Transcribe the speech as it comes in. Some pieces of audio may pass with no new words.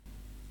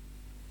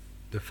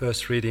The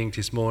first reading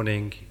this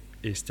morning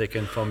is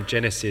taken from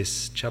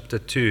Genesis chapter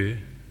 2,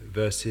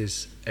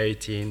 verses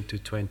 18 to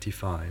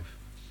 25,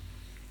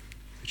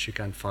 which you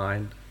can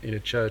find in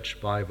a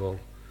church Bible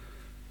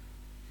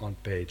on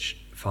page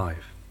 5.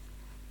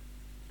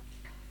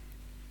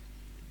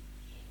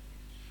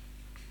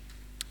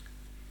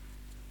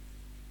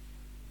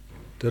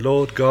 The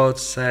Lord God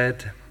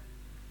said,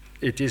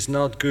 "It is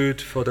not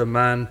good for the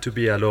man to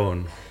be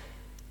alone.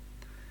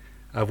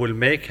 I will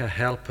make a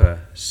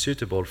helper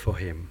suitable for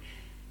him."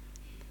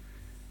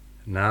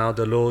 Now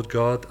the Lord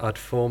God had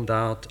formed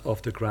out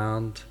of the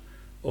ground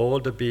all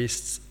the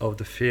beasts of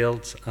the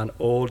field and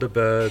all the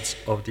birds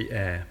of the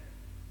air.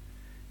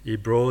 He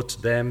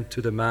brought them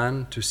to the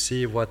man to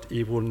see what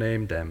he would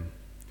name them.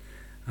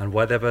 And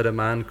whatever the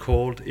man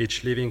called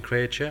each living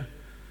creature,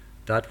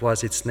 that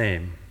was its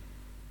name.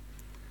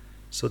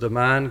 So the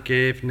man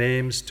gave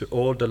names to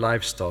all the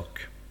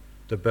livestock,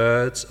 the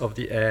birds of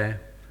the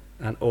air,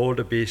 and all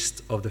the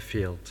beasts of the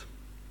field.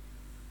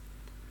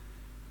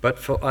 But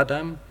for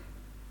Adam,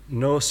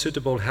 no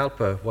suitable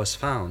helper was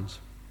found.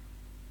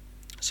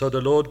 So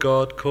the Lord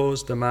God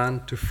caused the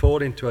man to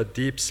fall into a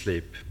deep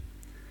sleep.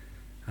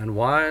 And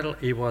while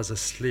he was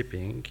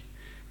sleeping,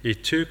 he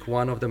took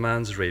one of the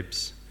man's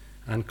ribs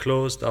and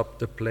closed up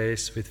the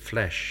place with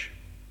flesh.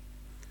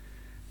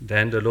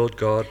 Then the Lord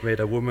God made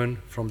a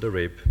woman from the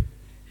rib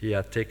he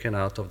had taken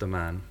out of the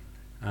man,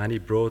 and he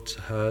brought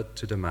her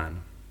to the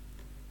man.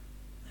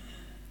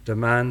 The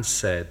man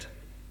said,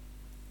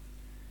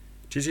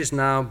 "This is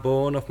now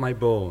bone of my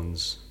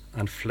bones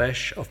and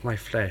flesh of my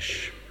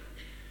flesh.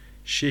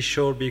 She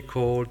shall be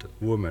called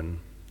woman,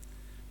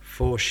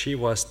 for she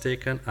was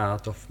taken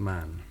out of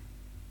man.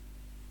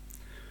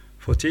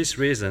 For this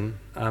reason,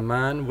 a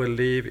man will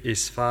leave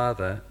his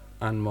father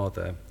and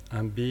mother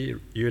and be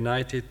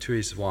united to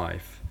his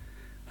wife,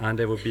 and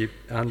they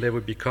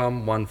will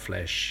become one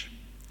flesh.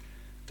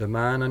 The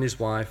man and his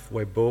wife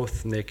were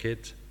both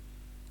naked,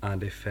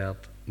 and they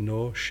felt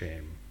no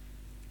shame."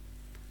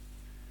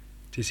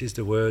 This is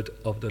the word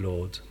of the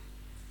Lord.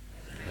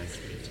 Thanks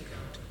be to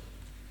God.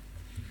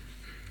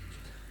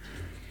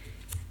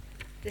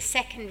 The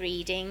second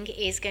reading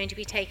is going to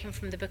be taken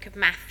from the book of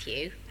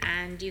Matthew,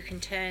 and you can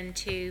turn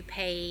to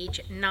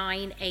page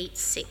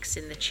 986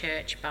 in the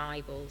church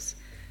Bibles.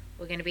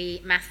 We're going to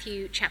be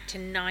Matthew chapter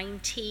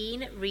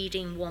 19,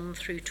 reading 1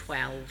 through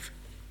 12.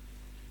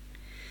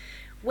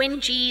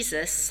 When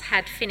Jesus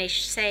had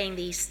finished saying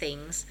these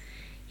things,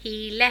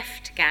 he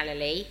left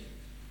Galilee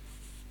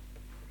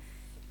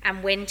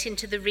and went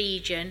into the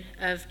region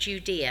of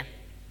Judea,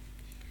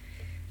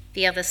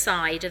 the other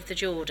side of the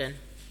Jordan.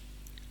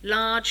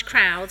 Large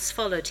crowds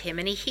followed him,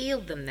 and he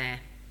healed them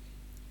there.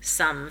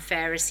 Some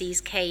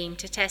Pharisees came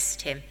to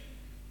test him.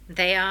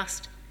 They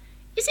asked,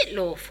 "Is it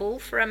lawful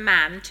for a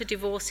man to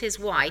divorce his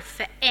wife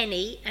for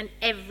any and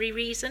every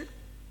reason?"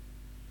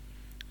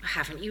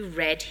 "Haven't you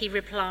read," he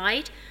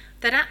replied,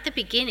 "that at the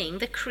beginning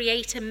the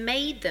Creator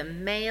made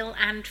them male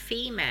and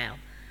female,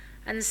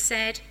 and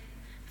said,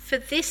 'For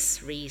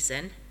this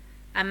reason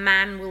a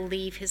man will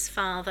leave his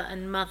father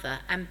and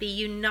mother and be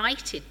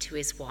united to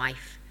his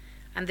wife,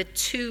 and the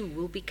two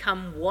will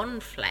become one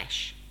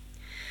flesh.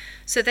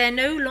 So they're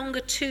no longer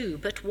two,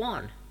 but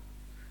one.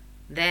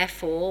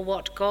 Therefore,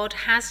 what God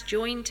has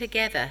joined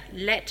together,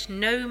 let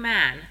no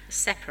man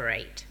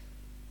separate.'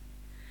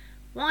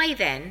 Why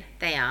then,"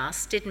 they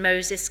asked, "did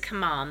Moses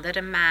command that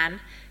a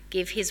man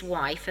give his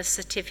wife a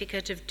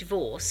certificate of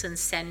divorce and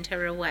send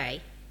her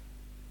away?"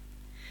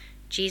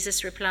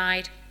 Jesus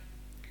replied,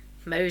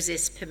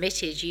 "Moses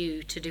permitted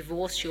you to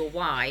divorce your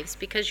wives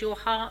because your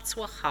hearts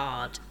were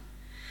hard.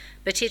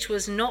 But it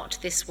was not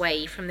this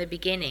way from the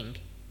beginning.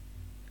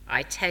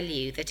 I tell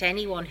you that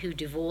anyone who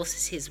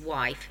divorces his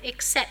wife,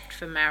 except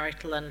for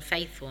marital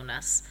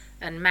unfaithfulness,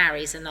 and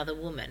marries another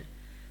woman,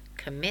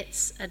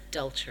 commits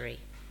adultery."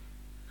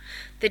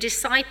 The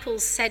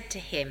disciples said to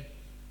him,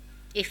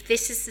 "If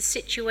this is the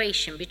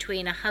situation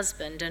between a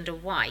husband and a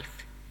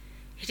wife,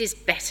 it is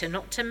better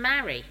not to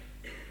marry."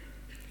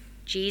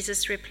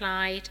 Jesus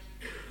replied,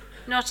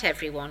 "Not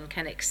everyone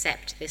can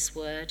accept this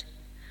word,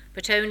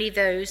 but only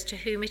those to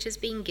whom it has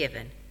been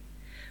given.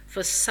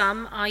 For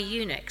some are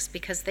eunuchs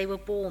because they were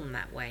born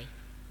that way.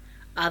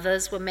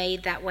 Others were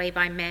made that way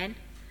by men,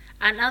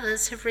 and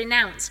others have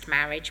renounced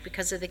marriage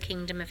because of the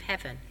kingdom of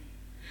heaven.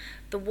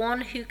 The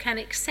one who can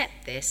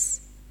accept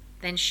this,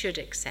 then should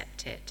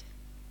accept it."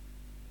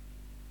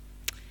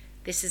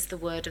 This is the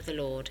word of the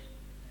Lord.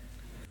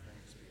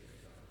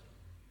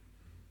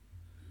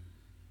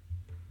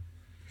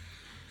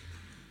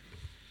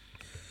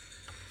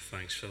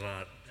 Thanks for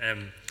that.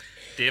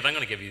 Dave, I'm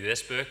going to give you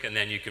this book, and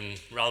then you can,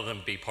 rather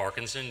than be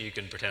Parkinson, you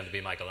can pretend to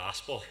be Michael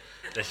Aspel.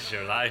 This is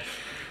your life.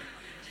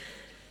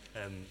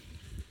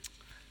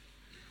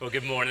 Well,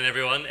 good morning,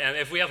 everyone.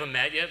 If we haven't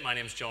met yet, my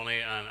name's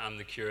Johnny, and I'm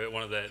the curate,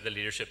 one of the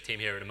leadership team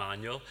here at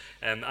Emmanuel.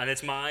 And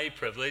it's my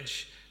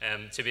privilege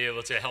to be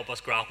able to help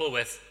us grapple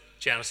with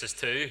Genesis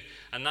 2.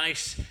 A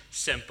nice,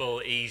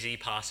 simple, easy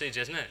passage,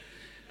 isn't it?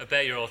 I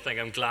bet you're all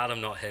thinking, I'm glad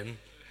I'm not him.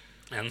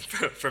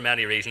 For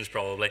many reasons,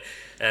 probably.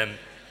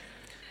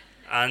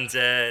 And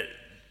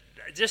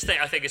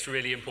I think it's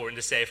really important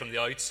to say from the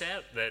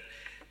outset that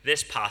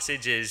this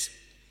passage is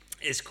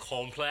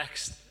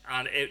complex,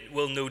 and it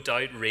will no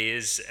doubt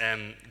raise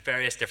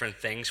various different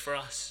things for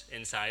us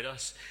inside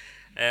us.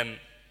 And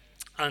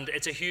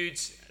it's a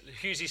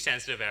hugely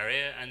sensitive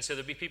area, and so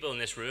there'll be people in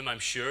this room, I'm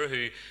sure,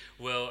 who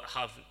will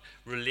have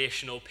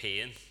relational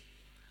pain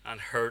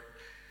and hurt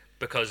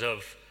because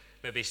of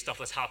maybe stuff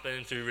that's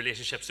happened through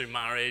relationships, through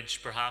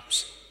marriage,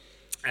 perhaps.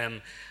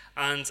 And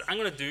I'm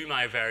going to do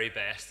my very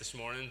best this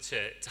morning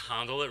to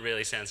handle it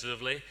really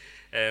sensitively,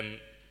 and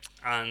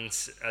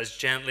as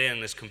gently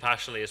and as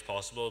compassionately as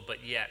possible,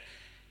 but yet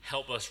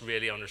help us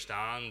really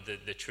understand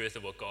the truth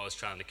of what God's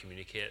trying to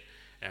communicate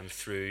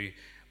through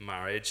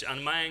marriage.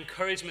 And my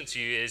encouragement to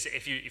you is,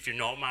 if you're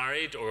not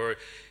married, or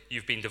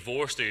you've been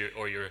divorced,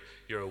 or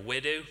you're a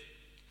widow,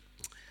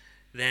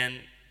 then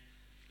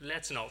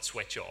let's not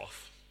switch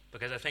off.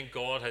 Because I think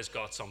God has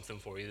got something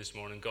for you this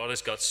morning. God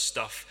has got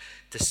stuff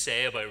to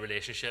say about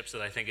relationships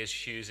that I think is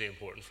hugely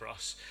important for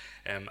us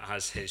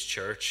as His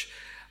church.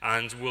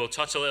 And we'll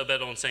touch a little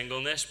bit on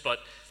singleness, but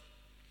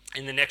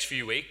in the next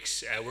few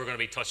weeks, we're going to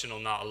be touching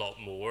on that a lot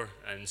more.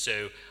 And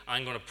so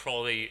I'm going to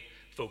probably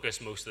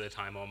focus most of the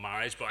time on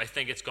marriage, but I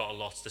think it's got a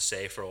lot to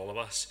say for all of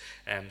us.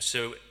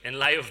 So in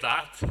light of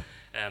that,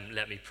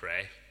 let me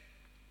pray.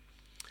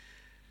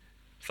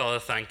 Father,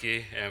 thank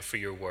you for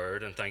your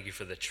word, and thank you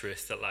for the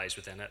truth that lies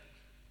within it.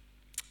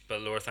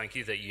 But Lord, thank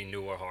you that you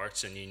know our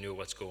hearts and you know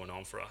what's going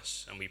on for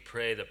us. And we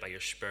pray that by your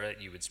Spirit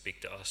you would speak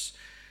to us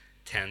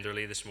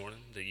tenderly this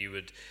morning, that you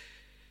would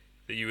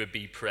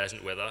be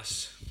present with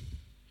us,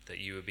 that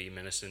you would be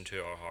ministering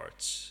to our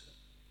hearts.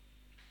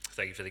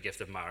 Thank you for the gift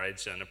of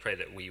marriage, and I pray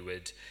that we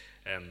would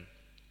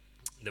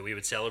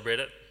celebrate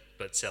it,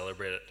 but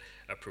celebrate it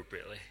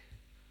appropriately.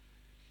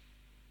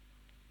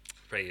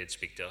 Pray you'd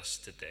speak to us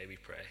today, we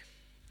pray.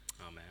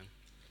 Amen.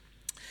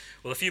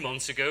 Well, a few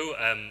months ago,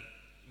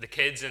 the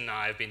kids and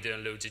I have been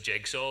doing loads of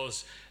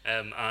jigsaws.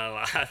 And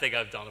I think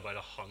I've done about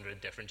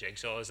 100 different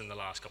jigsaws in the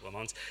last couple of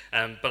months.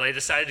 But I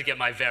decided to get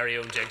my very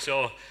own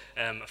jigsaw,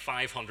 a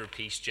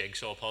 500-piece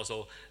jigsaw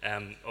puzzle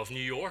of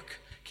New York.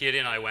 Katie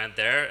and I went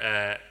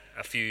there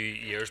a few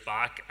years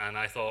back, and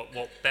I thought,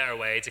 what better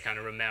way to kind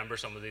of remember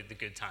some of the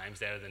good times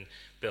there than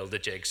build a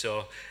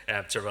jigsaw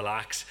to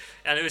relax.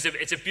 And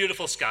it's a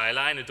beautiful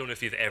skyline. I don't know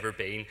if you've ever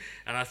been.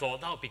 And I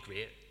thought, that would be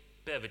great.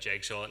 Bit of a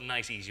jigsaw, a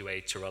nice easy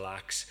way to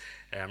relax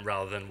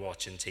rather than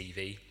watching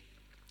TV.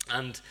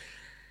 And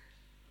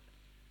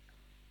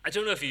I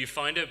don't know if you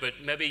found it, but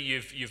maybe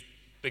you've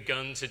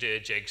begun to do a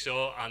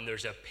jigsaw and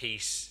there's a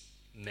piece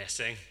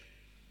missing.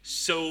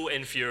 So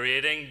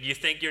infuriating. You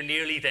think you're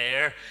nearly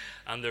there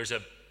and there's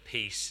a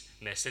piece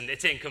missing.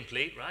 It's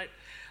incomplete, right?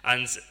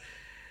 And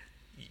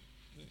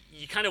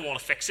you kind of want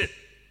to fix it,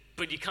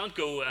 but you can't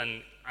go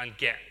and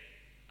get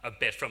a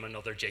bit from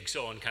another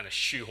jigsaw and kind of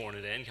shoehorn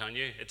it in, can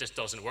you? It just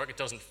doesn't work. It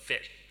doesn't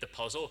fit the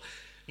puzzle,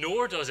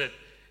 nor does it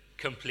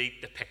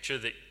complete the picture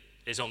that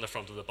is on the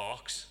front of the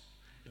box.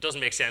 It doesn't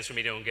make sense for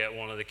me to go and get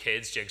one of the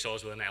kids'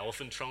 jigsaws with an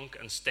elephant trunk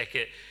and stick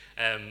it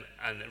and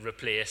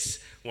replace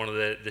one of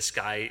the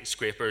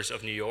skyscrapers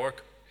of New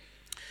York.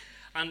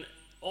 And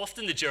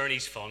often the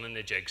journey's fun in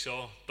the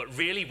jigsaw, but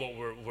really what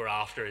we're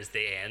after is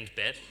the end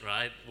bit,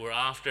 right? We're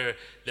after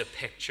the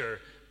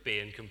picture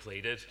being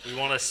completed. We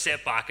want to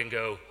sit back and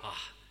go,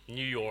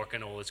 New York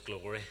in all its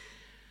glory.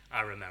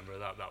 I remember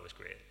that. That was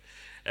great.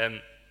 And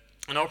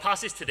our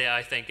passage today,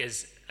 I think,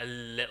 is a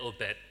little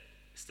bit,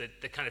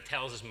 that kind of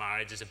tells us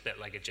marriage is a bit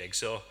like a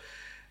jigsaw.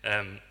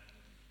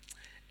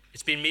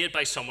 It's been made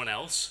by someone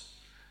else.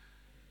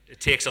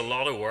 It takes a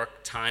lot of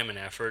work, time, and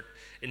effort.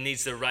 It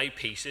needs the right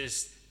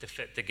pieces to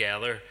fit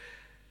together.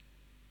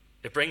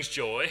 It brings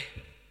joy,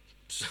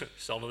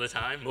 some of the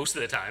time, most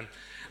of the time,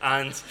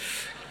 and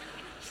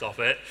stop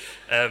it.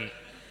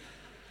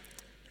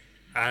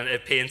 And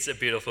it paints a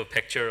beautiful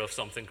picture of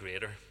something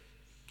greater.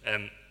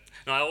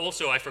 Now,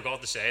 I forgot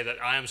to say that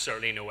I am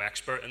certainly no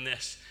expert in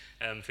this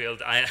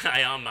field.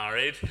 I am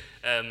married,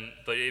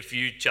 but if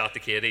you chat to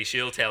Katie,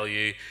 she'll tell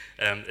you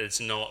it's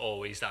not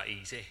always that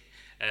easy.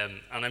 And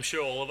I'm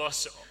sure all of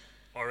us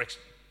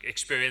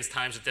experience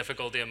times of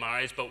difficulty in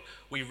marriage, but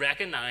we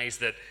recognize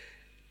that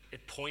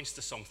it points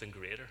to something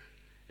greater.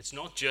 It's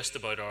not just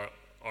about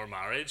our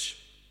marriage,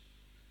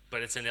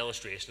 but it's an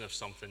illustration of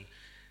something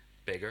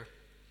bigger.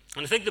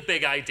 And I think the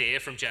big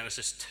idea from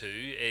Genesis 2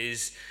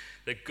 is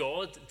that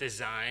God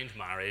designed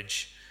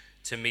marriage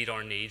to meet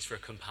our needs for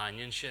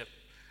companionship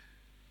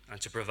and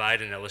to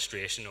provide an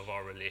illustration of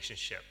our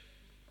relationship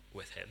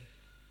with Him.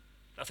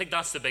 I think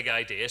that's the big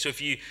idea. So if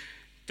you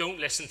don't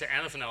listen to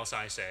anything else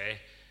I say,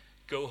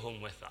 go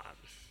home with that.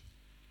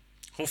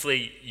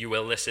 Hopefully you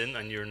will listen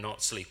and you're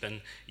not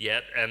sleeping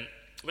yet.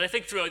 But I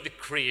think throughout the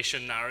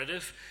creation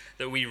narrative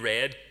that we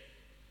read,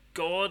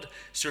 God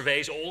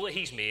surveys all that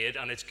He's made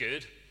and it's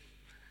good.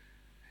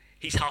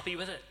 He's happy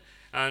with it.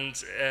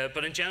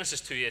 But in Genesis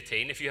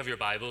 2:18, if you have your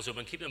Bibles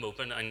open, keep them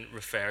open and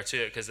refer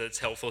to it because it's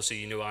helpful so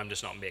you know I'm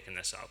just not making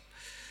this up.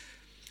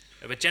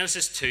 But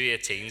Genesis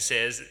 2:18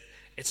 says,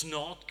 it's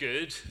not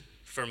good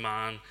for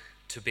man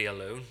to be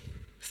alone.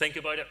 Think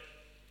about it.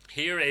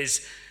 Here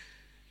is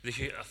the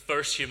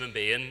first human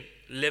being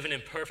living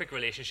in perfect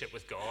relationship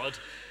with God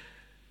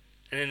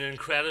in an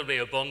incredibly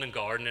abundant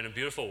garden in a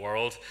beautiful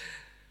world.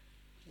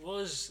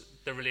 Was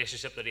the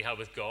relationship that he had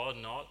with God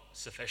not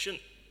sufficient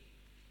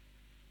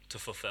to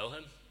fulfill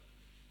him?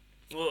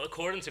 Well,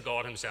 according to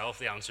God himself,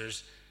 the answer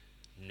is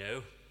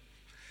no.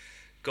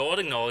 God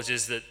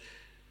acknowledges that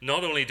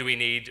not only do we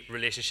need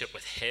relationship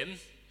with him,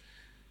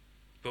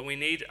 but we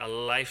need a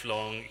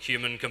lifelong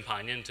human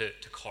companion to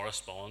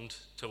correspond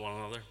to one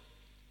another.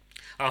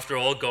 After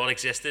all, God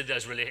existed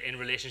in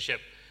relationship,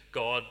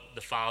 God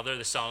the Father,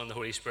 the Son, and the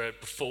Holy Spirit,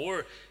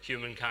 before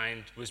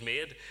humankind was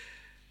made.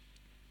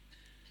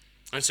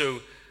 And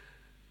so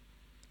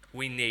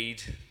we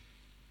need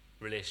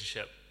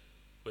relationship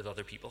with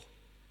other people.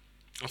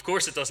 Of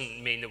course, it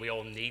doesn't mean that we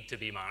all need to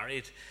be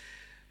married,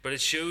 but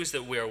it shows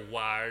that we're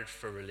wired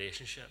for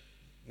relationship.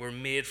 We're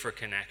made for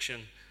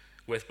connection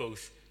with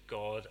both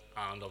God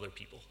and other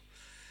people.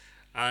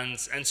 And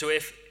so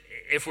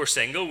if we're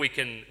single, we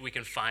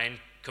can find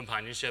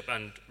companionship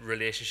and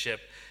relationship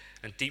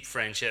and deep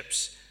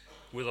friendships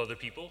with other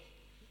people.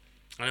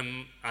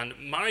 And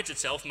marriage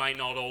itself might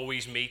not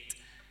always meet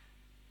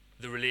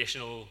the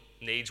relational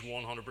needs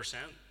 100%.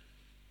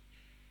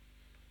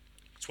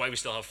 That's why we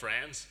still have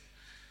friends.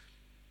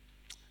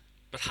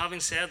 But having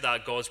said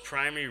that, God's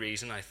primary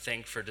reason, I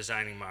think, for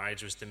designing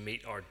marriage was to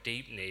meet our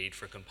deep need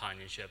for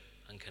companionship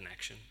and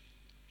connection.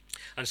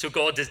 And so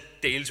God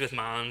deals with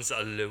man's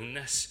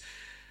aloneness.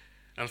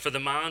 And for the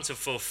man to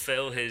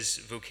fulfill his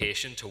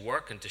vocation to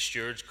work and to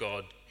steward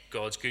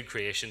God's good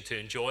creation, to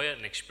enjoy it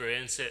and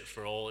experience it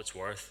for all it's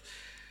worth,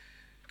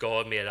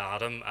 God made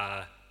Adam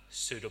a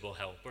suitable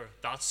helper.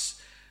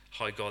 That's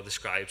how God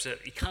describes it.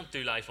 He can't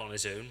do life on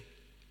his own.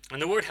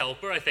 And the word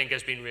helper, I think,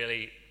 has been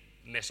really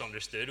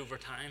misunderstood over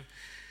time.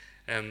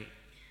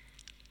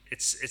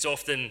 It's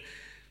often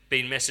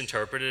been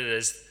misinterpreted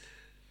as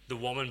the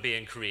woman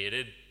being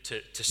created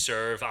to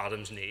serve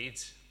Adam's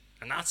needs.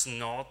 And that's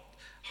not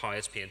how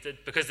it's painted,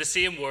 because the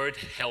same word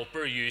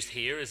helper used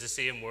here is the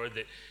same word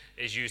that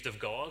is used of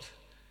God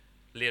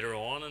later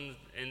on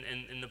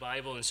in the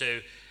Bible. And so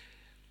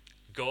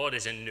God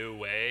is in no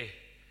way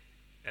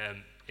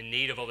in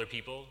need of other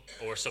people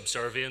or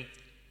subservient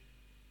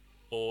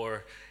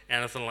or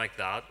anything like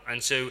that.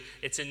 And so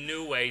it's in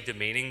no way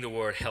demeaning the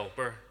word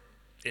helper.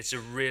 It's a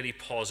really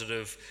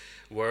positive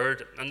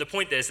word. And the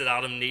point is that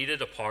Adam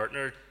needed a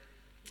partner,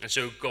 and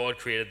so God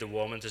created the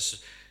woman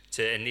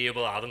to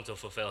enable Adam to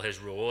fulfill his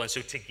role. And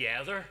so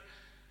together,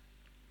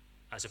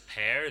 as a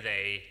pair,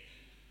 they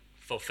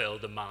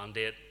fulfilled the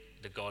mandate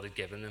that God had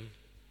given them.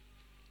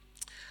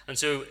 And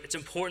so it's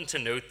important to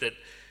note that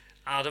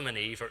Adam and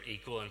Eve are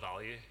equal in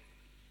value.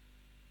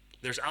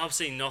 There's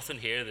absolutely nothing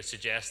here that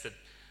suggests that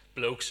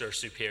blokes are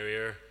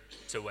superior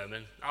to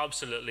women.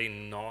 Absolutely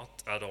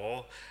not at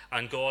all.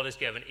 And God has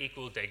given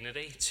equal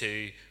dignity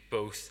to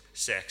both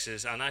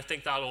sexes. And I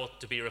think that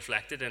ought to be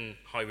reflected in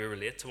how we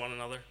relate to one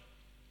another.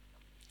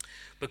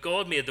 But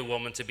God made the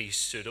woman to be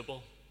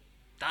suitable.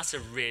 That's a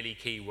really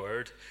key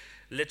word,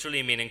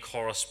 literally meaning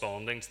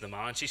corresponding to the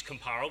man. She's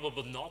comparable,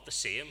 but not the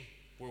same.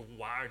 We're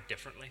wired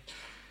differently.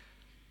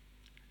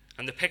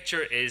 And the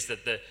picture is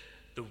that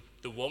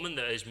the woman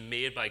that is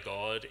made by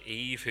God,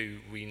 Eve, who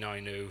we now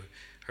know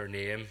her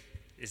name,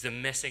 is the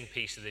missing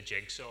piece of the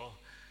jigsaw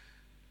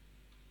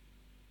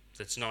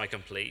that's now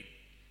complete.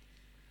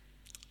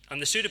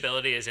 And the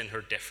suitability is in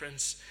her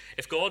difference.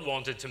 If God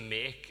wanted to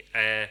make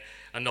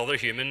another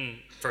human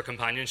for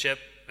companionship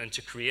and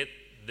to create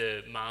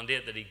the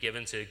mandate that he'd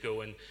given to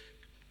go and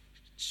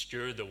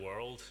steward the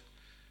world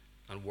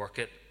and work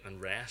it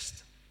and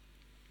rest,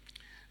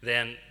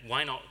 then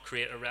why not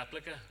create a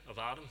replica of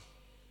Adam?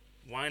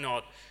 Why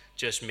not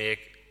just make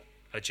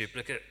a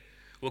duplicate?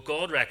 Well,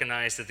 God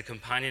recognized that the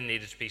companion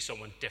needed to be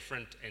someone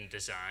different in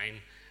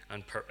design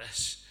and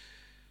purpose.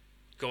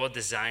 God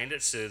designed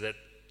it so that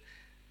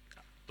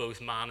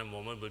both man and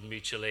woman would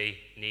mutually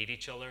need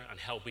each other and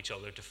help each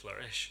other to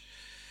flourish.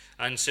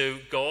 And so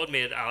God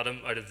made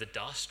Adam out of the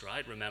dust,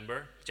 right?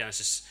 Remember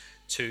Genesis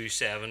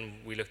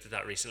 2:7, we looked at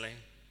that recently.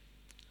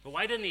 But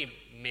why didn't he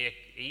make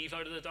Eve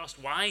out of the dust?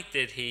 Why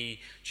did he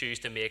choose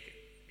to make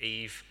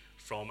Eve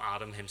from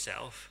Adam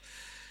himself?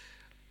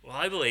 Well,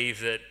 I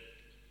believe that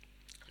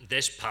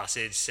this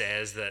passage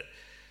says that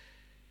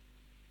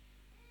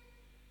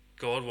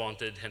God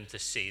wanted him to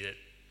see that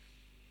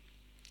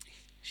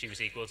she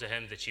was equal to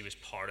him, that she was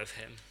part of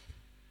him.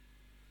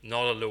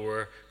 Not a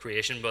lower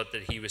creation, but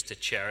that he was to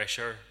cherish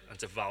her and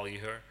to value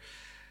her.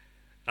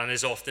 And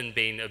as often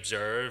been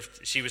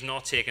observed, she was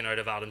not taken out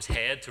of Adam's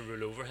head to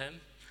rule over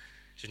him.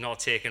 She was not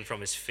taken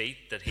from his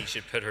feet that he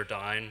should put her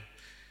down,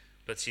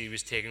 but she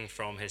was taken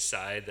from his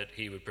side that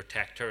he would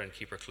protect her and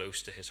keep her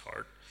close to his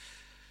heart.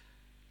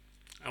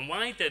 And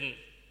why didn't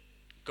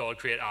God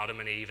create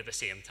Adam and Eve at the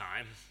same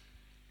time?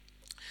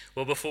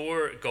 Well,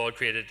 before God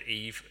created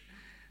Eve,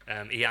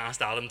 he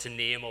asked Adam to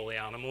name all the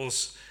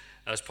animals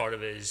as part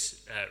of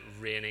his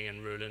reigning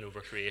and ruling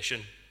over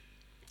creation.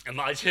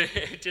 Imagine,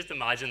 just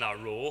imagine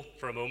that role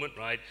for a moment,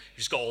 right? You've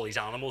just got all these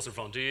animals in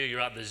front of you.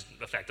 You're at this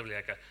effectively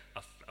like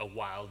a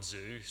wild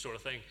zoo sort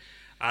of thing.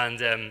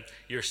 And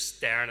you're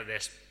staring at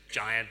this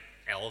giant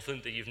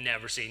elephant that you've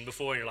never seen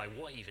before. And you're like,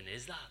 what even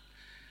is that?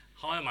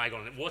 How am I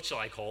going to, what shall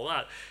I call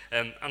that?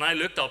 And I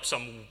looked up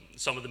some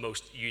of the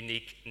most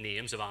unique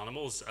names of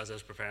animals as I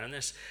was preparing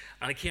this.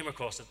 And I came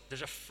across it.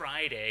 There's a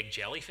fried egg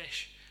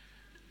jellyfish.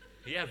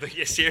 Yeah, but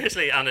yeah,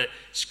 seriously, and a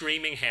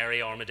screaming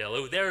hairy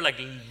armadillo. They're like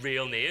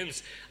real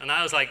names. And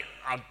I was like,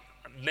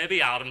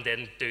 maybe Adam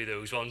didn't do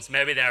those ones.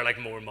 Maybe they're like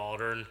more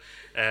modern.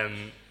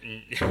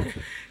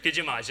 Could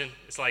you imagine?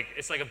 It's like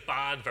a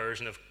bad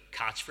version of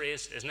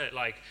catchphrase, isn't it?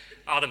 Like,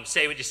 Adam,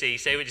 say what you see,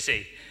 say what you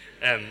see.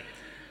 And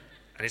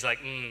he's like,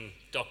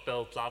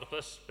 duck-billed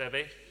platypus,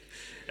 baby.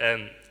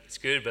 It's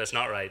good, but it's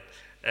not right.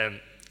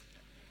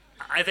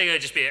 I think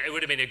it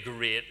would have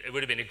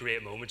been a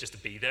great moment just to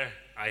be there,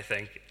 I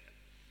think.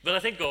 But I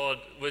think God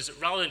was,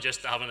 rather than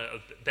just having a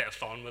bit of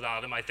fun with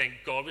Adam, I think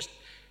God was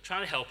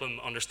trying to help him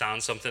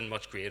understand something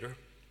much greater.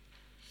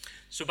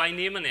 So by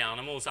naming the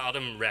animals,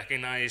 Adam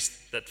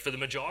recognized that for the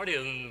majority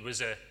of them, there was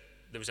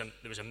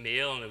a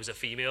male and there was a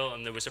female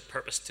and there was a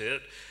purpose to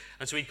it.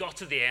 And so he got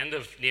to the end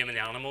of naming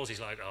the animals. He's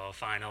like, oh,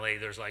 finally,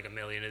 there's like a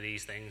million of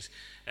these things.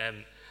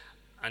 And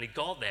he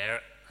got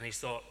there and he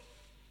thought,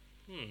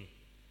 I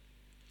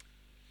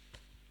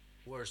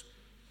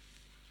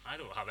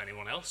don't have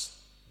anyone else.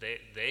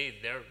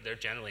 They're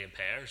generally in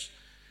pairs.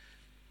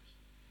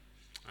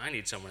 I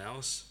need someone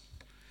else.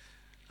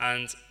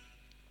 And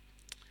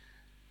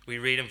we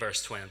read in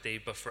verse 20,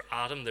 but for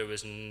Adam there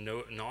was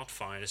not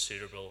found a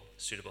suitable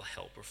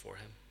helper for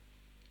him.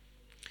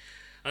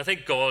 And I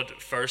think God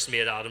first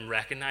made Adam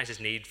recognize his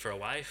need for a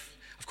wife.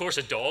 Of course,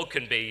 a dog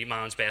can be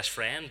man's best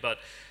friend, but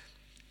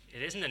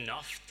it isn't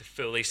enough to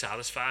fully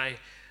satisfy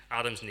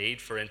Adam's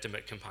need for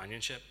intimate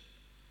companionship.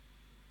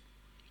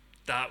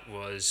 That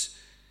was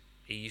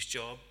Eve's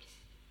job.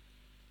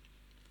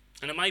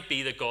 And it might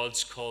be that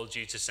God's called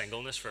you to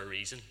singleness for a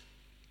reason,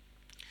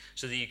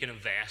 so that you can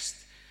invest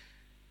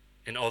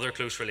in other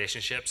close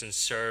relationships and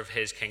serve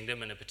his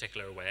kingdom in a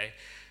particular way.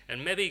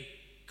 And maybe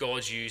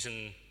God's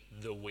using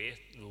the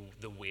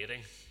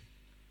waiting.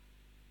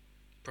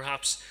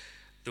 Perhaps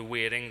the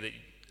waiting that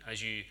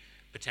as you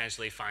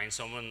potentially find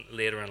someone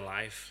later in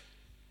life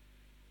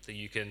that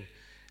you can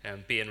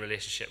be in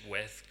relationship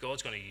with,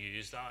 God's going to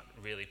use that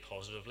really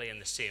positively in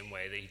the same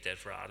way that he did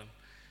for Adam.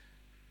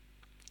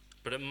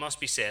 But it must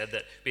be said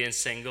that being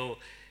single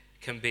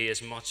can be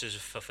as much as a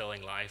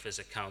fulfilling life as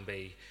it can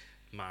be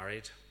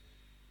married,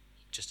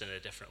 just in a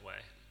different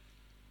way.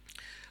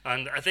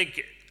 And I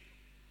think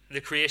the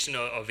creation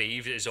of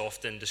Eve is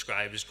often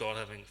described as God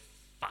having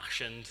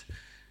fashioned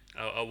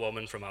a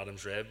woman from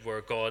Adam's rib,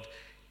 where God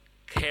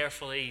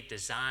carefully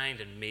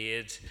designed and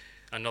made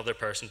another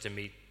person to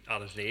meet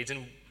Adam's needs.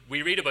 And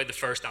we read about the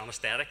first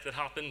anesthetic that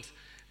happened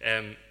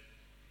in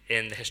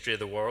the history of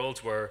the world,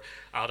 where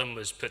Adam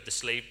was put to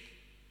sleep,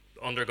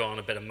 undergone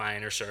a bit of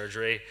minor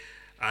surgery,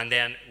 and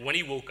then when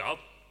he woke up,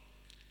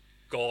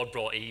 God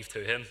brought Eve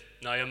to him.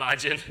 Now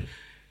imagine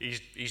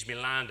he's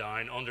been lying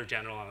down under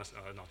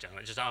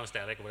just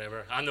anesthetic or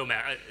whatever. I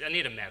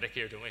need a medic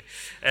here, don't we?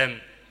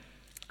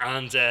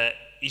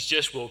 He's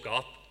just woke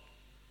up,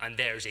 and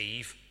there's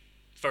Eve.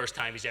 First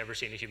time he's ever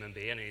seen a human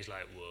being, and he's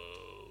like,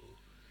 whoa,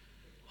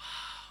 wow,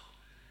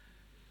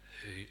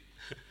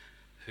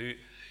 who's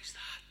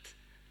that?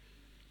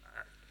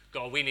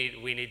 God, we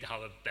need to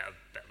have a bit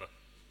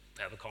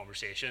of a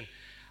conversation.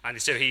 And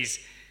so he's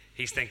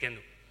thinking,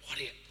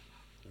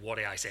 what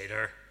do I say to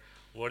her?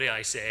 What do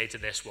I say to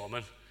this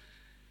woman?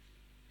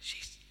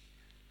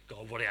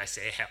 God, what do I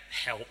say?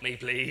 Help me,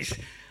 please.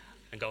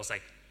 And God's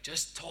like,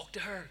 just talk to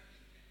her.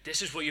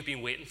 This is what you've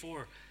been waiting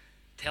for.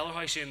 Tell her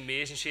how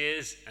amazing she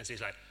is. And so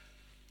he's like,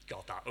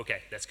 got that.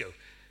 Okay, let's go.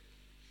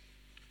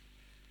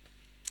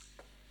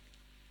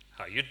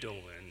 How you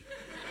doing?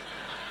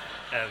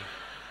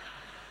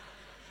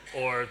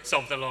 Or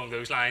something along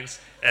those lines.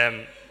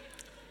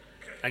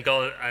 And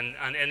God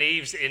and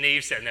Eve's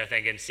sitting there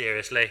thinking,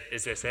 seriously,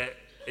 is this it?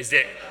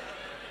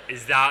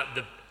 Is that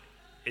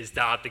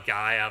the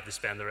guy I have to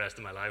spend the rest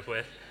of my life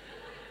with?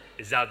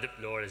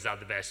 Lord, is that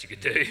the best you could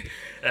do?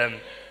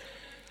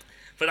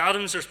 But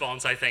Adam's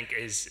response, I think,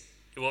 is,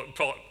 well,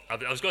 I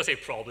was going to say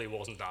probably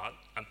wasn't that.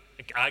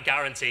 I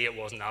guarantee it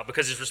wasn't that,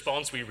 because his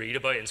response we read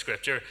about in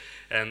Scripture,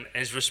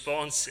 his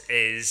response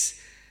is,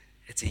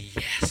 it's a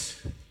yes.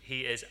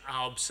 He is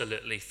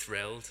absolutely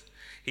thrilled.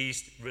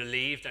 He's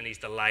relieved and he's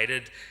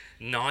delighted.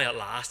 Now at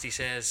last, he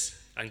says,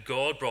 and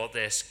God brought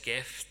this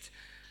gift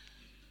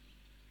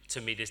to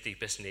meet his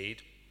deepest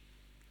need.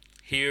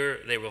 Here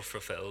they were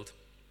fulfilled.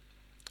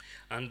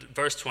 And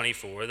verse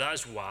 24, that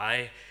is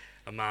why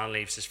a man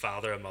leaves his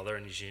father and mother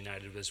and is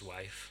united with his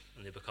wife,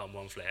 and they become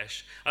one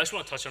flesh. I just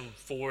want to touch on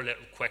 4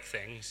 little quick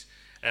things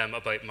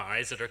about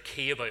marriage that are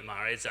key about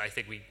marriage that I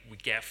think we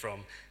get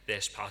from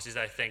this passage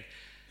that I think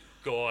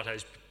God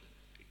has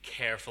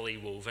carefully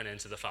woven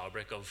into the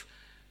fabric of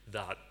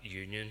that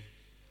union.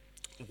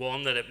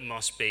 One, that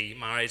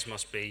marriage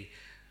must be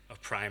a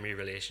primary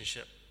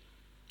relationship.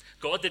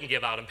 God didn't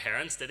give Adam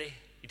parents, did he?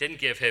 He didn't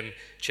give him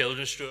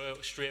children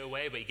straight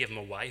away, but he gave him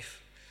a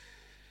wife.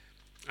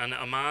 And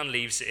a man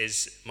leaves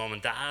his mom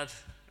and dad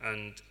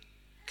and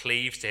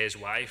cleaves to his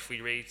wife,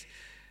 we read,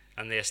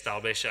 and they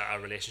establish a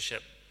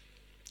relationship.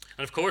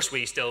 And of course,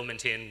 we still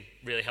maintain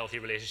really healthy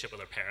relationship with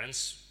our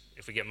parents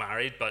if we get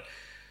married, but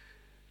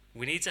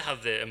we need to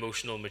have the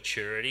emotional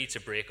maturity to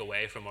break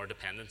away from our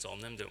dependence on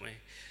them, don't we?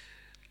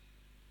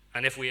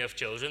 And if we have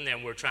children,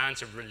 then we're trying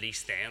to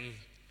release them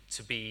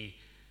to be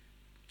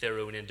their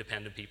own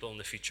independent people in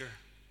the future.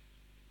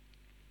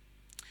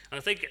 And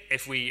I think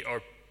if we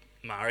are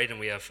married and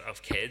we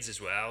have kids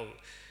as well,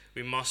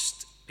 we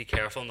must be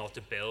careful not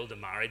to build a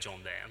marriage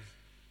on them.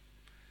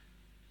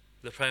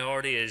 The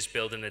priority is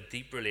building a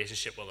deep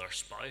relationship with our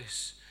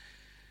spouse.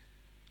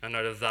 And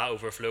out of that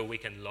overflow, we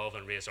can love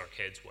and raise our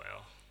kids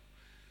well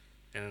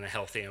in a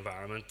healthy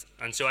environment.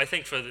 And so I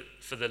think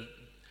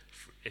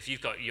if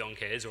you've got young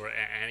kids or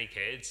any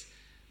kids,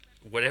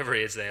 whatever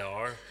age they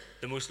are,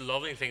 the most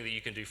loving thing that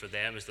you can do for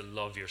them is to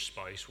love your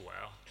spouse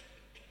well.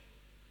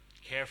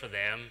 Care for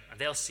them, and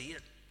they'll see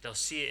it. They'll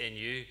see it in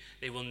you.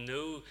 They will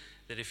know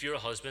that if you're a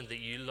husband, that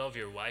you love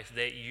your wife,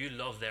 that you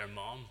love their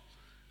mom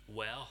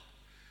well.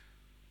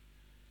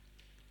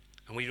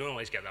 And we don't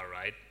always get that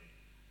right.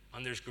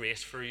 And there's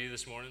grace for you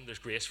this morning. There's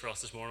grace for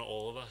us this morning,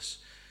 all of us,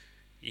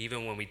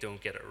 even when we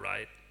don't get it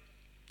right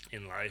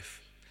in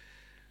life.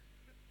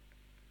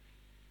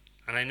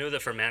 And I know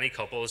that for many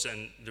couples,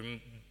 and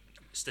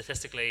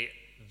statistically,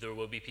 there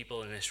will be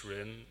people in this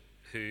room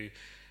who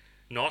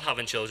not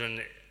having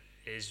children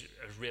is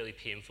a really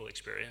painful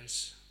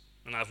experience.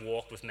 And I've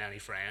walked with many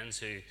friends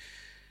who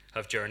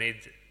have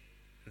journeyed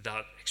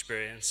that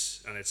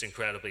experience, and it's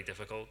incredibly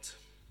difficult.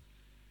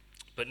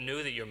 But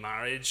know that your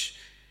marriage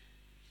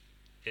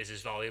is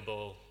as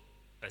valuable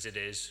as it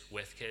is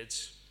with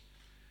kids,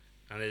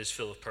 and it is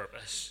full of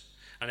purpose.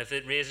 And if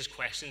it raises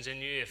questions in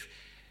you,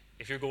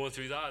 if you're going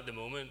through that at the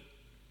moment,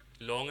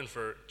 longing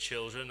for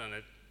children, and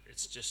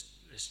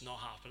it's not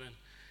happening,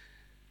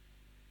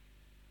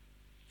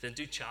 then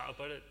do chat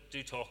about it.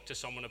 Do talk to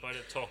someone about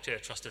it. Talk to a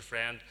trusted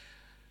friend.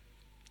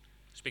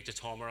 Speak to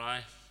Tom or I,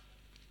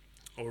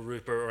 or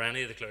Rupert, or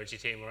any of the clergy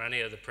team, or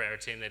any of the prayer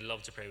team. They'd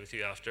love to pray with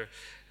you after.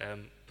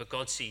 But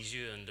God sees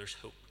you, and there's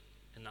hope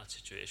in that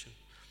situation.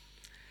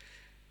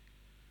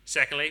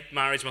 Secondly,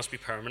 marriage must be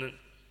permanent.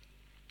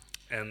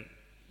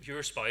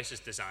 Your spouse is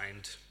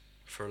designed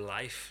for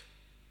life.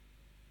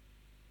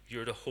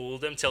 You're to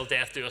hold them till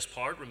death do us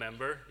part.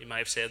 Remember, you might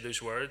have said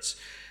those words.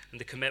 And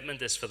the commitment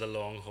is for the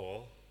long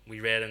haul. We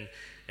read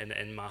in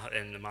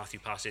the Matthew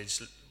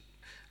passage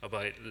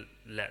about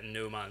letting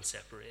no man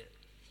separate.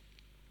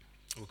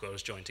 What God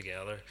has joined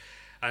together.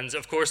 And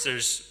of course,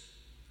 there's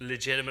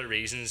legitimate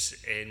reasons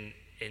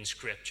in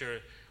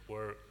Scripture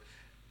where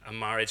a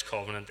marriage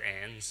covenant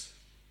ends.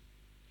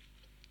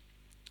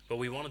 But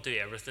we want to do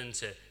everything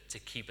to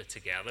keep it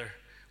together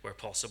where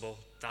possible.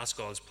 That's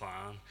God's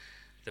plan,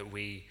 that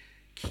we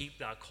keep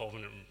that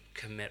covenant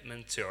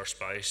commitment to our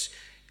spouse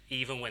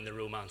even when the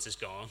romance is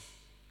gone.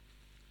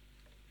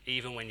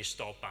 Even when you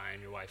stop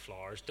buying your wife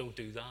flowers, don't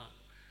do that.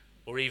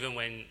 Or even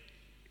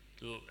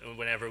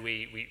whenever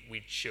we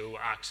show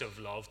acts of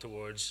love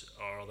towards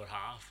our other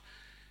half,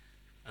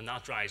 and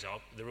that dries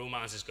up, the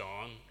romance is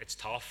gone, it's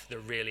tough, they're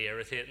really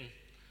irritating,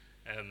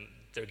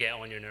 they get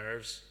on your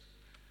nerves,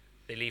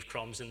 they leave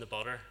crumbs in the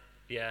butter,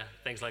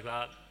 things like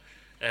that.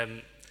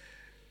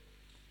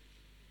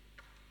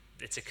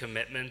 It's a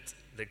commitment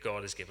that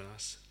God has given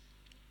us.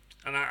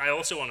 And I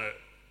also want to,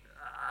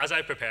 as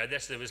I prepared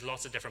this, there was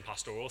lots of different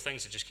pastoral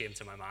things that just came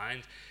to my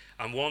mind.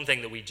 And one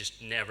thing that we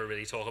just never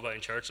really talk about in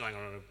church, and I'm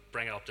going to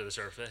bring it up to the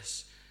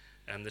surface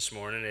this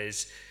morning,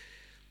 is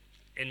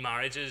in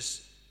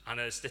marriages, and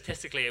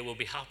statistically it will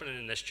be happening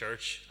in this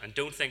church, and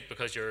don't think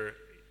because we're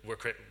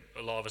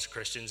a lot of us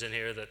Christians in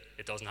here that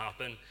it doesn't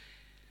happen.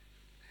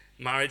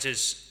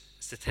 Marriages,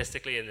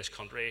 statistically in this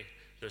country,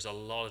 there's a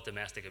lot of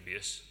domestic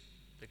abuse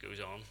that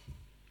goes on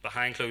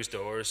behind closed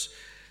doors,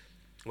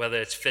 whether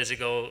it's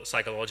physical,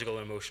 psychological,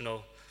 or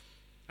emotional.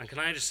 And can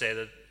I just say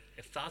that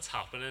if that's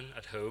happening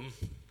at home,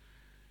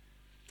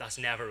 that's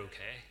never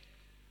okay.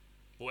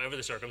 Whatever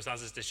the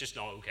circumstances, it's just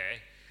not okay.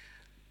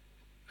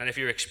 And if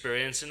you're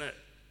experiencing it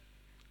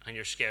and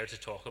you're scared to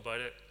talk about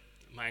it,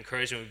 my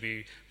encouragement would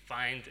be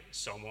find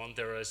someone.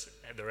 There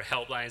are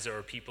helplines, there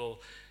are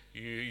people,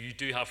 you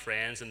do have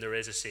friends, and there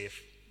is a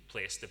safe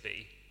place to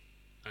be.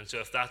 And so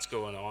if that's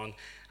going on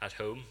at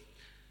home,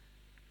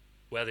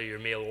 whether you're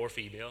male or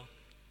female,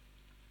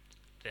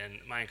 then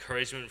my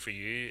encouragement for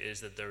you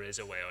is that there is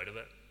a way out of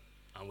it,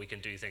 and we can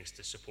do things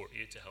to support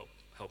you to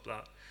help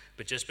that.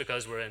 But just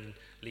because we're in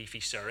leafy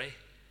Surrey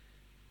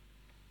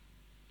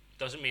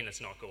doesn't mean it's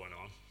not going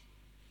on.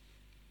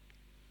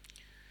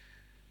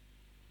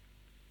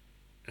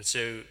 And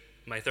so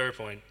my third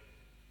point,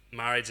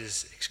 marriage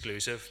is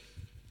exclusive,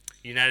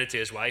 united to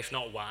his wife,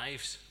 not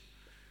wives.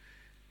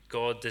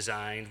 God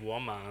designed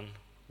one man,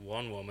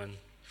 one woman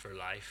for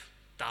life.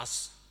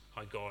 That's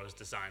how God has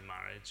designed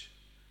marriage.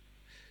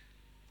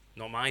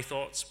 Not my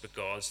thoughts, but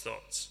God's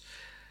thoughts.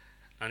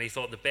 And he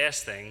thought the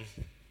best thing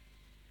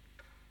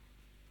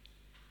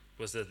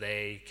was that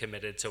they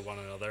committed to one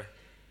another.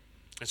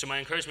 And so my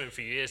encouragement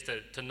for you is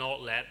to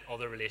not let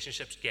other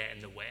relationships get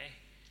in the way.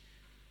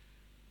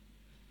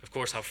 Of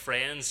course, have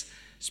friends,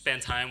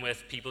 spend time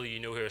with people you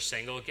know who are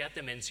single, get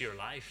them into your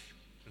life,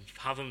 and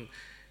have them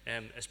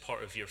as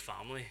part of your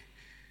family,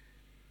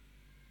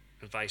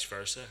 and vice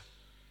versa.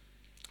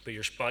 But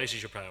your spouse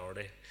is your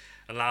priority.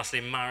 And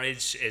lastly,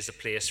 marriage is a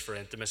place for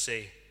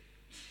intimacy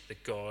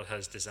that God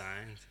has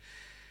designed.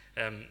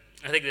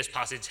 I think this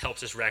passage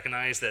helps us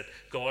recognize that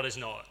God is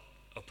not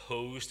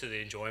opposed to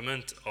the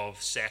enjoyment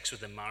of sex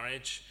within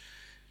marriage,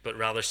 but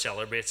rather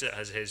celebrates it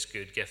as his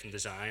good gift and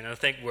design. And I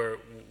think we're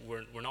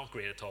not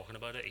great at talking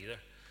about it either.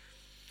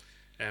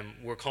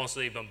 We're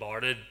constantly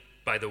bombarded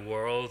by the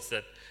world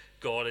that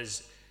God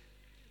is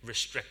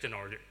restricting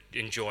our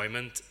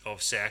enjoyment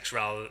of sex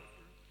rather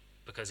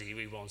because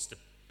he wants to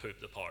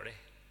poop the party.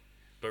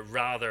 But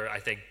rather, I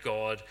think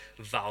God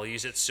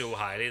values it so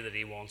highly that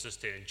he wants us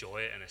to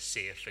enjoy it in a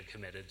safe and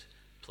committed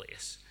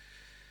place.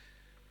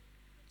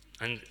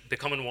 And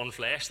becoming one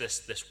flesh,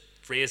 this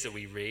phrase that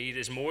we read,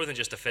 is more than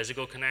just a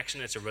physical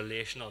connection. It's a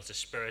relational, it's a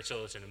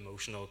spiritual, it's an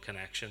emotional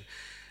connection.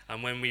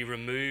 And when we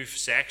remove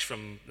sex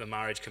from the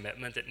marriage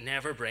commitment, it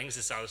never brings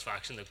the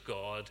satisfaction that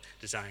God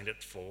designed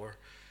it for,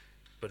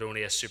 but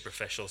only a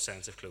superficial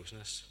sense of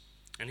closeness.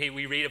 And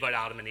we read about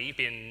Adam and Eve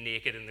being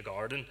naked in the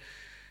garden,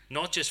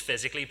 not just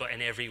physically, but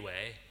in every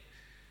way.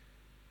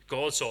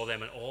 God saw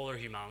them in all their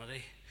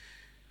humanity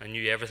and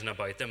knew everything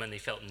about them, and they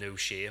felt no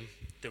shame.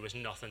 There was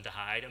nothing to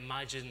hide.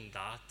 Imagine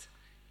that.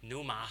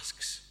 No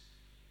masks.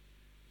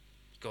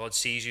 God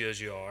sees you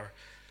as you are.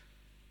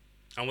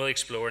 And we'll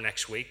explore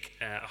next week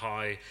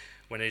how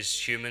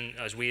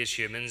as we as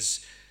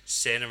humans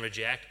sin and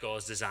reject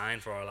God's design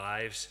for our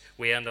lives,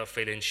 we end up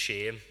feeling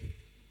shame,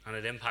 and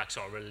it impacts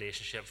our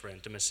relationship for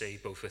intimacy,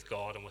 both with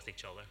God and with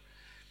each other.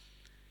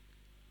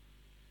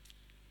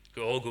 It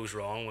all goes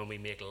wrong when we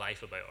make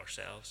life about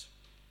ourselves.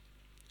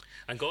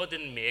 And God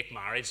didn't make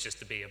marriage just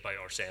to be about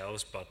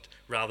ourselves, but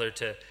rather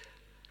to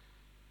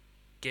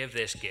give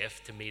this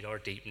gift to meet our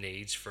deep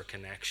needs for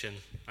connection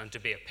and to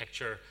be a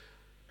picture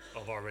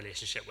of our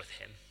relationship with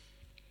him.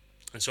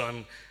 And so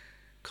I'm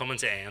coming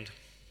to end.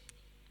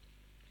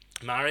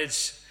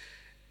 Marriage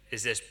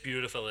is this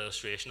beautiful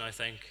illustration, I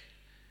think,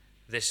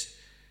 this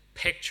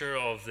picture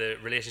of the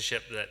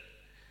relationship that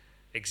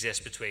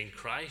exists between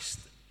Christ,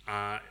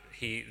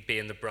 he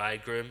being the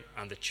bridegroom,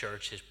 and the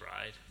church, his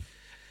bride.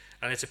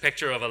 And it's a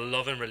picture of a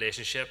loving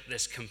relationship,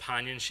 this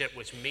companionship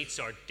which meets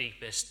our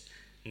deepest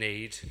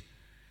need.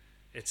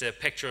 It's a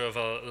picture of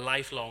a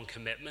lifelong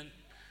commitment,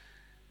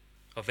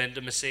 of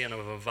intimacy, and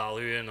of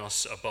valuing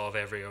us above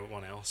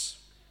everyone else.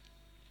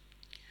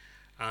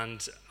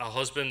 And a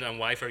husband and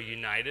wife are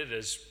united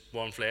as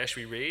one flesh,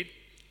 we read.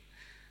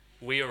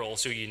 We are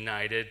also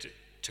united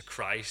to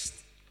Christ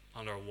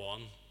and are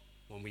one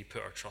when we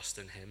put our trust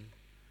in him.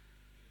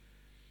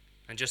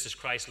 And just as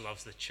Christ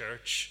loves the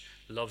church,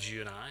 loves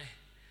you and I,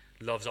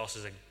 loves us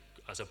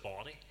as a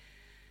body,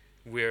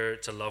 we're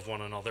to love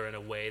one another in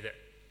a way that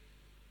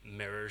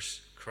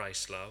mirrors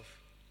Christ's love.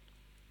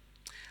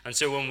 And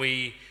so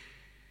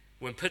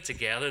when put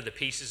together, the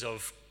pieces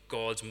of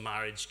God's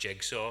marriage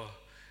jigsaw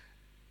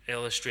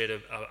illustrate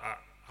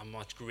a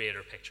much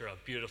greater picture, a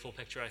beautiful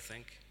picture, I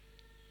think,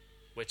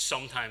 which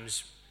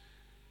sometimes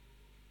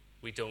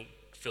we don't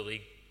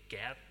fully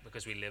get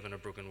because we live in a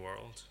broken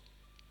world.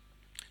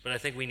 But I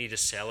think we need to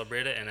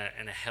celebrate it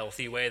in a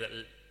healthy way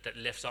that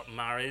lifts up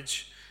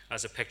marriage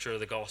as a picture of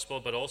the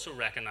gospel, but also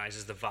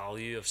recognizes the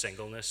value of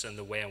singleness and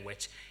the way in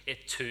which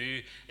it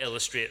too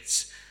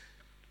illustrates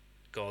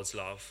God's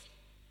love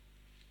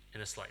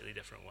in a slightly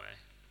different way.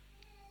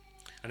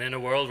 And in a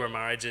world where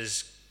marriage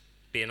is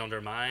being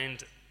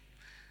undermined,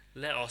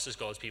 let us as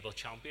God's people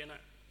champion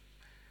it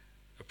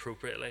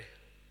appropriately,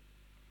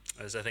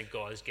 as I think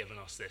God has given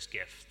us this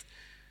gift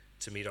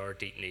to meet our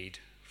deep need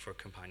for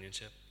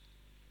companionship.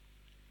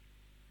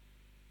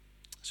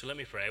 So let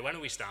me pray. Why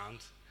don't we stand?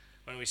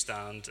 Why don't we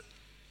stand?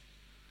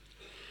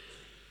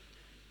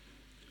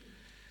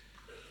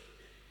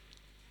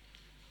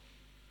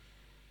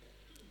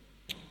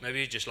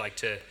 Maybe you'd just like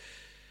to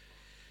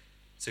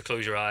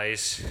close your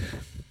eyes.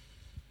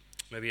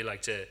 Maybe you'd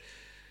like to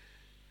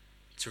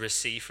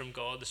receive from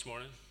God this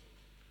morning.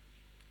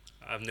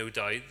 I have no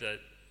doubt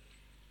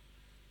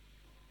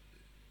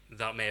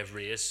that may have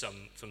raised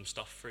some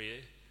stuff for you.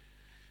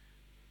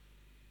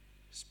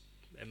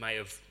 It might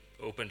have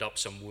opened up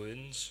some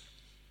wounds.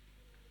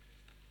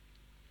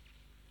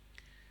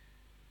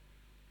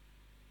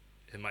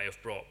 It might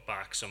have brought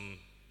back some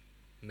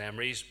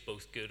memories,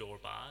 both good or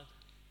bad.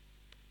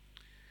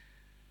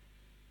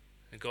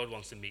 And God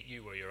wants to meet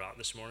you where you're at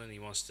this morning. He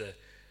wants to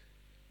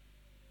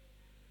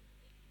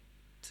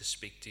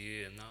speak to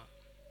you in that.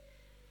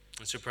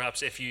 And so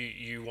perhaps if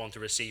you want to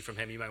receive from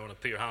him, you might want to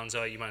put your hands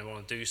out. You might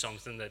want to do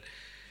something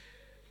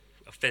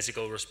a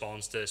physical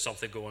response to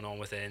something going on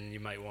within. You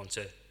might want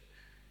to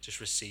just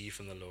receive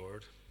from the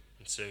Lord.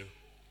 And so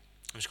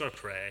I'm just going to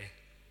pray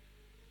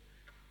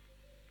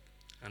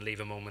and leave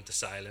a moment of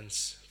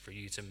silence for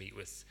you to meet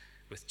with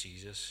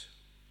Jesus.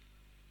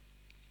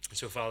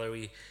 So, Father,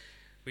 we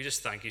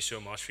just thank you so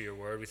much for your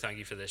word. We thank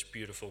you for this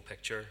beautiful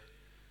picture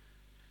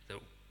that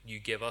you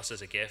give us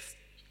as a gift.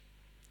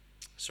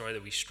 Sorry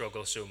that we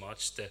struggle so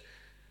much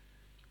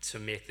to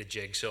make the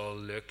jigsaw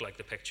look like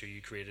the picture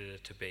you created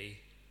it to be.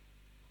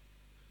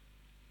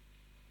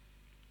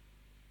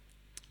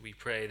 We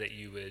pray that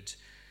you would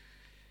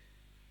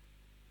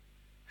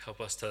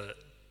help us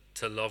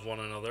to love one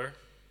another,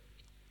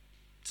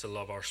 to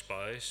love our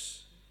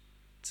spouse,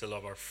 to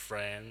love our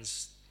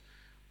friends,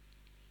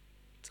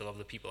 to love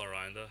the people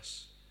around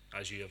us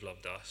as you have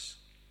loved us.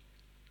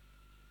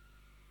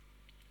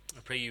 I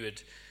pray you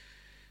would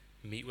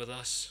meet with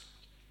us,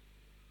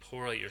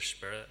 pour out your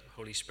Spirit.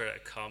 Holy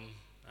Spirit, come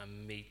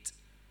and meet.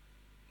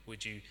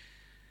 Would you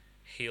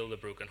heal the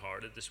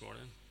brokenhearted this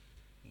morning?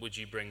 Would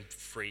you bring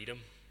freedom?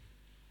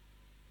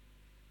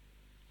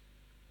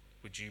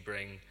 Would you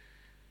bring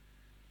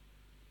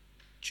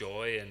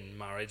joy in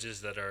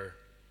marriages that are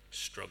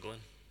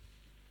struggling?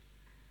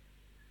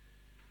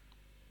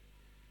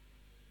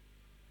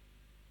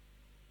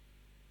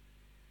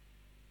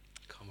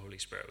 Come, Holy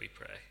Spirit, we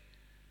pray.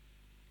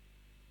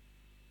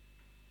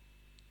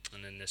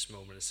 And in this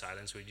moment of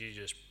silence, would you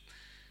just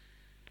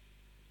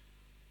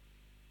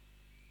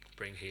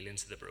bring healing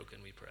to the broken,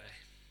 we pray.